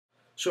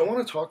So I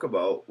want to talk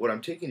about what I'm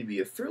taking to be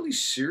a fairly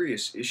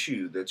serious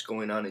issue that's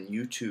going on in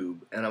YouTube,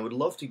 and I would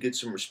love to get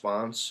some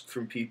response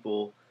from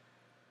people.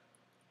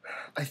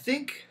 I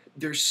think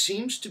there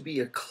seems to be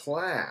a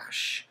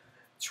clash.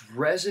 It's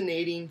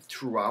resonating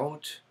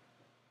throughout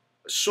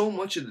so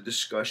much of the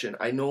discussion.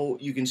 I know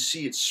you can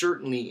see it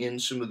certainly in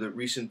some of the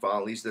recent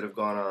volleys that have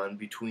gone on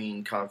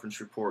between Conference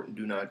Report and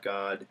Do Not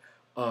God.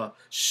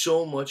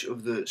 So much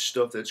of the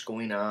stuff that's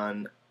going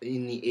on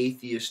in the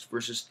atheist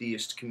versus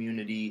theist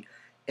community,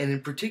 and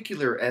in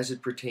particular as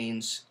it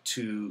pertains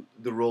to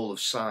the role of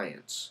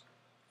science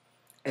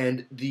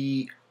and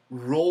the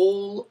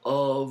role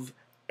of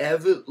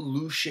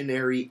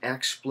evolutionary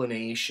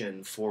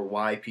explanation for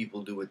why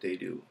people do what they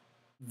do.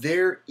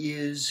 There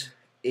is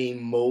a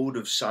mode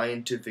of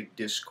scientific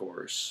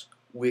discourse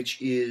which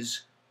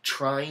is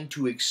trying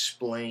to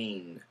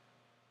explain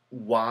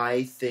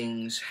why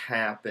things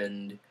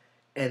happened,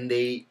 and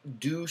they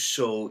do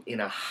so in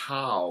a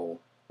how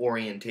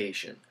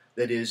orientation.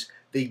 That is,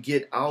 they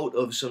get out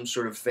of some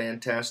sort of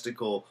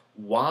fantastical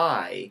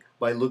why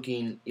by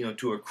looking,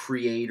 to a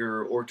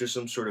creator or to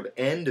some sort of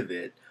end of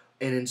it,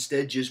 and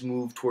instead just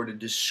move toward a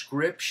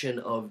description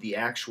of the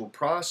actual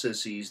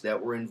processes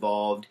that were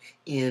involved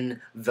in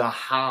the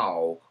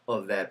how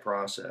of that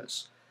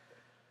process.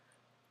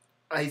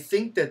 I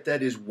think that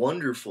that is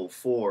wonderful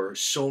for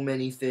so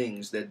many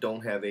things that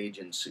don't have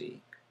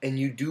agency. And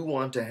you do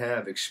want to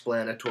have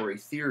explanatory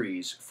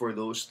theories for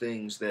those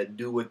things that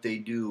do what they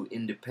do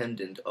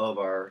independent of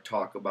our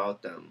talk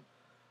about them.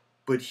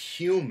 But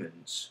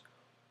humans,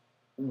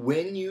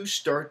 when you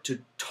start to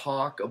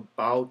talk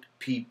about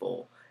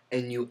people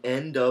and you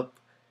end up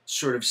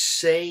sort of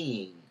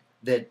saying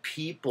that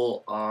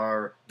people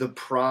are the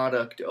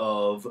product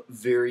of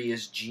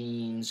various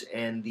genes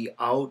and the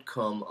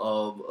outcome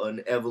of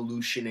an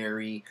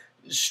evolutionary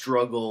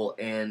struggle,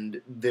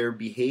 and their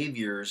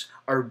behaviors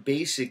are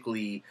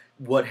basically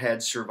what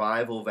had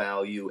survival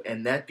value,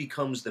 and that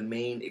becomes the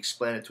main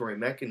explanatory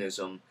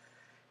mechanism.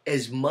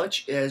 As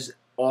much as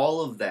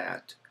all of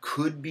that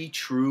could be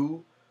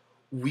true,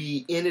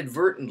 we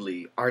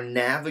inadvertently are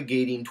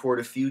navigating toward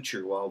a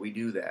future while we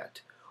do that.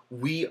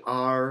 We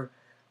are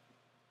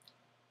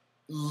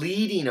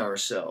leading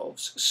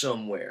ourselves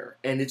somewhere,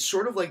 and it's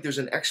sort of like there's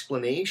an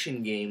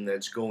explanation game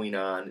that's going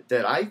on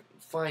that I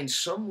find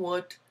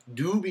somewhat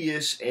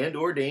dubious and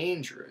or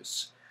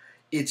dangerous.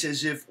 It's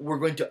as if we're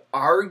going to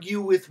argue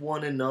with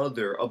one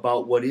another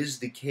about what is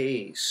the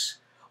case,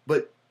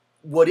 but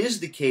what is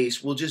the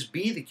case will just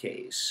be the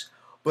case.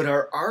 But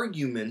our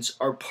arguments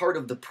are part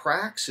of the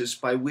praxis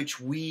by which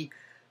we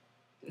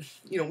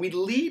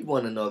lead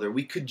one another,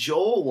 we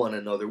cajole one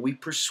another, we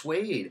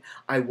persuade.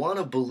 I want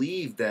to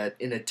believe that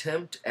an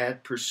attempt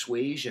at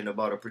persuasion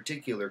about a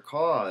particular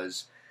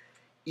cause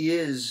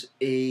is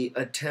an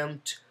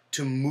attempt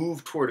to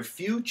move toward a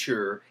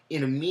future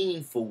in a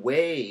meaningful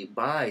way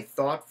by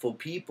thoughtful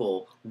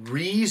people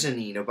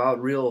reasoning about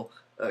real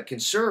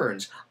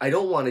concerns. I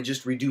don't want to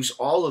just reduce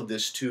all of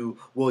this to,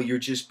 well, you're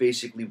just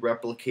basically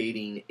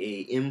replicating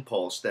a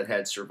impulse that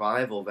had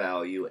survival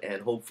value,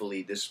 and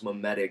hopefully this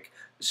mimetic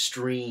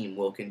stream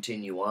will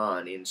continue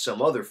on in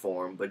some other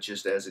form, but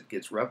just as it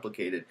gets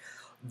replicated.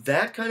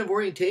 That kind of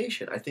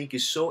orientation, I think,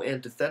 is so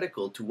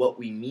antithetical to what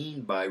we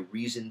mean by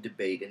reason,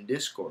 debate, and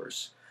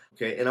discourse.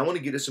 Okay, and I want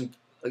to get at some.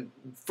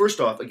 First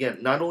off, again,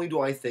 not only do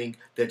I think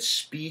that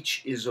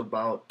speech is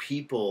about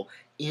people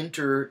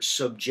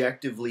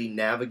intersubjectively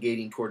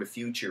navigating toward a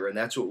future, and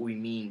that's what we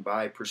mean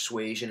by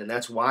persuasion, and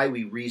that's why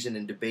we reason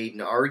and debate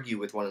and argue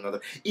with one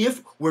another.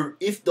 If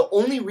the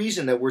only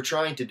reason that we're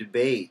trying to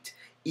debate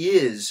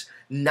is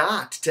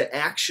not to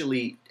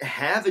actually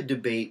have a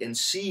debate and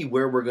see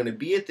where we're going to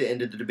be at the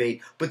end of the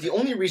debate, but the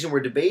only reason we're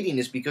debating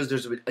is because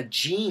there's a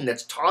gene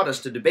that's taught us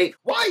to debate,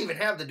 why even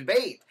have the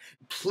debate?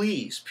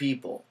 Please,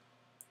 people,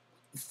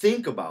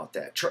 think about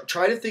that.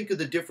 Try to think of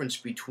the difference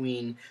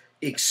between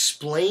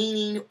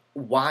explaining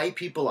why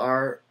people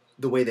are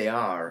the way they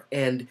are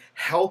and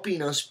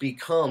helping us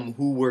become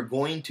who we're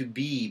going to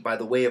be by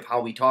the way of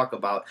how we talk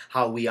about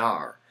how we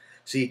are.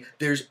 See,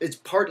 it's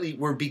partly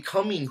we're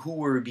becoming who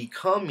we're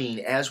becoming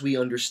as we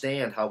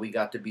understand how we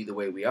got to be the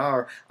way we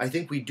are. I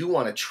think we do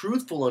want a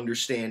truthful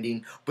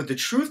understanding, but the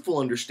truthful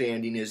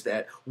understanding is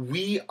that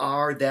we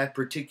are that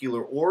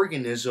particular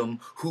organism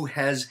who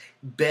has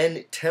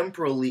been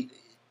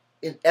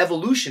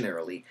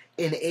evolutionarily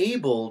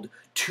enabled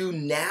to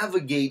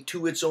navigate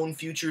to its own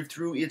future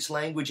through its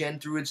language and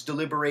through its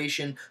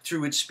deliberation,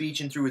 through its speech,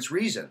 and through its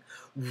reason.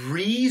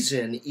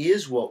 Reason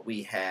is what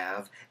we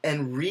have,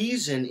 and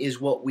reason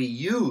is what we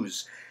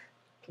use.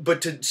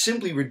 But to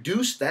simply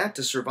reduce that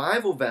to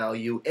survival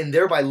value and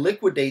thereby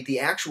liquidate the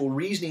actual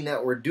reasoning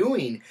that we're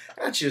doing,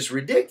 that's just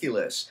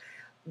ridiculous.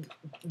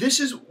 This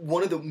is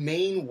one of the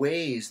main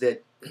ways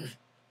that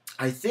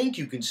I think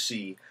you can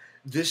see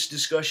this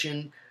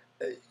discussion.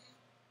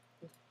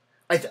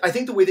 I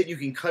think the way that you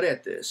can cut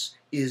at this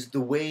is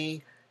the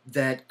way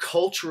that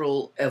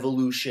cultural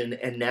evolution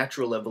and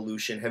natural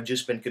evolution have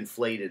just been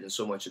conflated in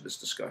so much of this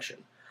discussion.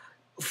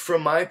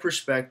 From my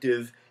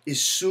perspective,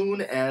 as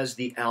soon as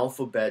the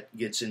alphabet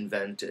gets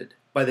invented.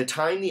 By the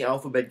time the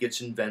alphabet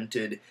gets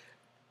invented,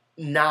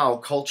 now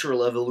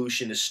cultural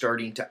evolution is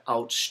starting to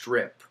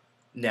outstrip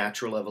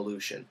natural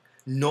evolution.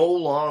 No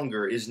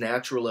longer is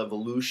natural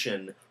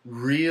evolution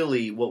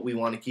really what we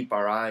want to keep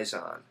our eyes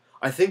on.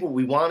 I think what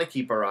we want to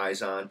keep our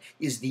eyes on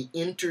is the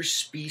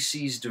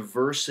interspecies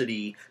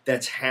diversity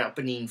that's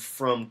happening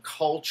from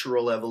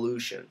cultural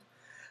evolution.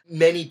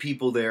 Many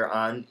people there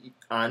on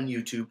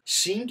YouTube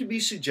seem to be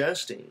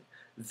suggesting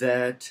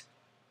that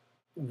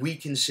we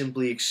can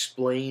simply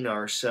explain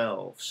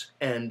ourselves,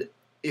 and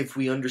if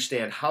we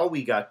understand how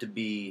we got to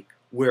be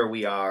where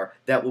we are,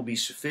 that will be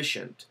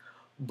sufficient.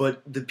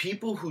 But the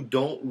people who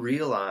don't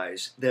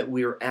realize that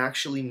we're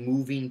actually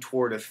moving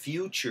toward a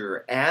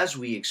future as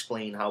we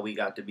explain how we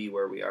got to be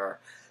where we are,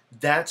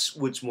 that's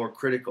what's more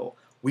critical.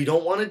 We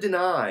don't want to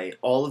deny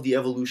all of the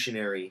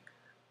evolutionary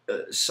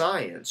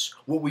science.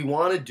 What we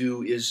want to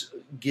do is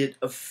get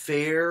a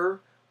fair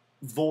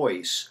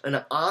voice,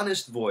 an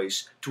honest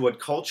voice to what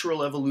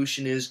cultural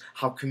evolution is,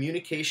 how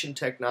communication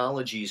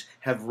technologies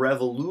have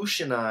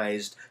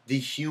revolutionized the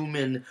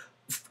human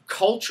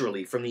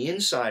culturally from the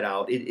inside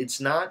out. It's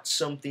not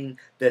something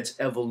that's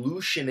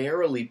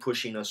evolutionarily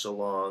pushing us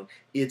along.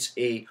 It's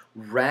a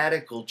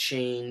radical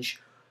change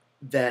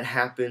that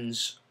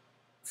happens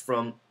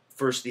from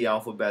first the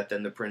alphabet,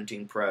 then the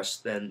printing press,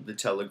 then the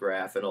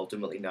telegraph, and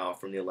ultimately now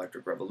from the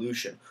electric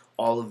revolution.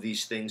 All of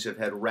these things have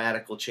had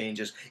radical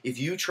changes. If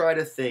you try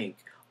to think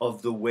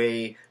of the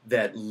way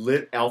that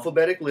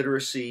alphabetic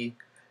literacy,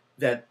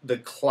 that the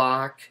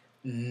clock,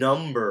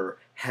 number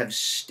have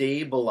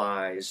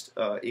stabilized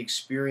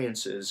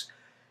experiences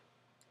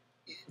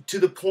to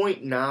the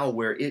point now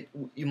where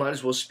you might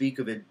as well speak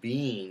of it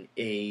being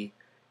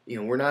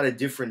we're not a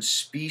different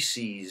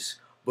species,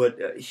 but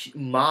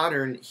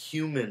modern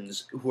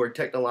humans who are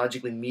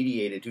technologically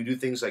mediated, who do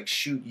things like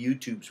shoot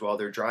YouTubes while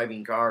they're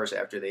driving cars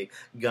after they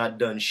got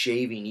done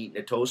shaving, eating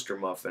a toaster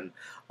muffin.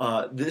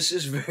 This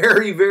is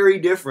very, very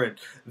different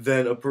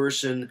than a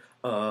person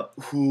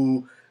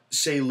who,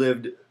 say,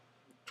 lived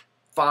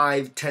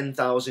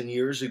 5,000–10,000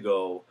 years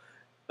ago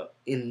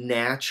in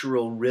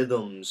natural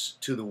rhythms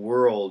to the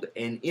world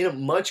and in a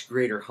much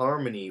greater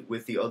harmony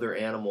with the other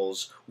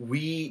animals.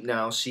 We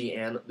now see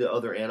the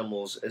other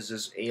animals as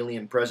this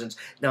alien presence.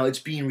 Now it's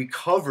being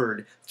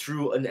recovered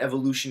through an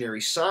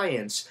evolutionary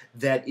science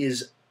that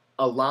is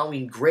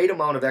allowing great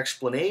amount of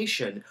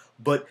explanation,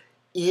 but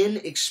in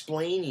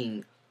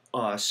explaining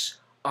us,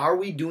 are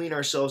we doing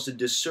ourselves a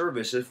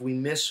disservice if we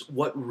miss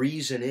what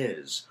reason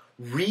is?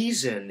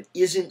 Reason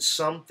isn't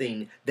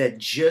something that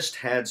just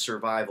had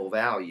survival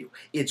value.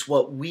 It's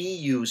what we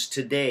use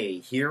today,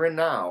 here and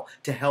now,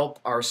 to help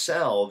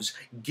ourselves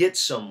get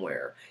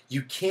somewhere.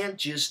 You can't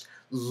just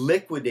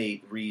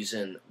liquidate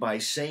reason by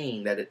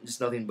saying that it's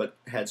nothing but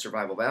had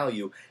survival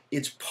value.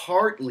 It's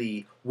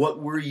partly what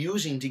we're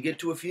using to get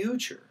to a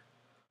future.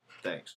 Thanks.